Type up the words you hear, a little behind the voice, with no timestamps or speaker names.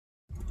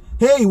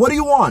Hey, what do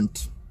you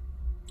want?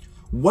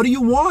 What do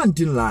you want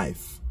in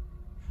life?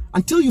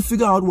 Until you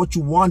figure out what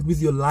you want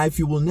with your life,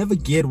 you will never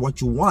get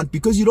what you want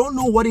because you don't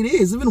know what it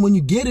is. Even when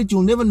you get it,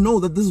 you'll never know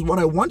that this is what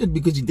I wanted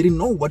because you didn't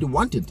know what you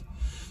wanted.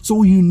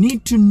 So you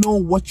need to know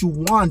what you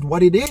want.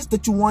 What it is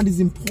that you want is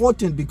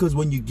important because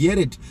when you get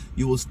it,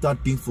 you will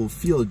start being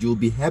fulfilled. You'll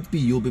be happy.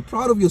 You'll be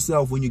proud of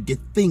yourself when you get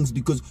things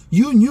because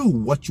you knew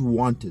what you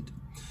wanted.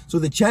 So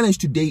the challenge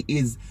today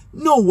is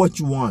know what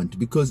you want,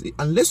 because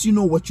unless you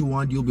know what you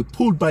want, you'll be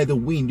pulled by the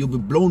wind, you'll be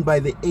blown by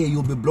the air,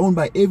 you'll be blown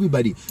by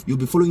everybody, you'll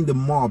be following the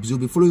mobs, you'll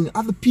be following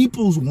other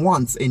people's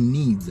wants and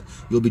needs,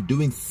 you'll be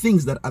doing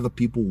things that other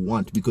people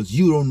want because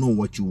you don't know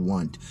what you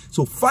want.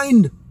 So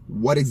find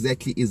what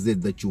exactly is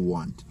it that you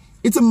want.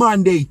 It's a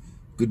Monday.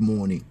 Good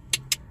morning.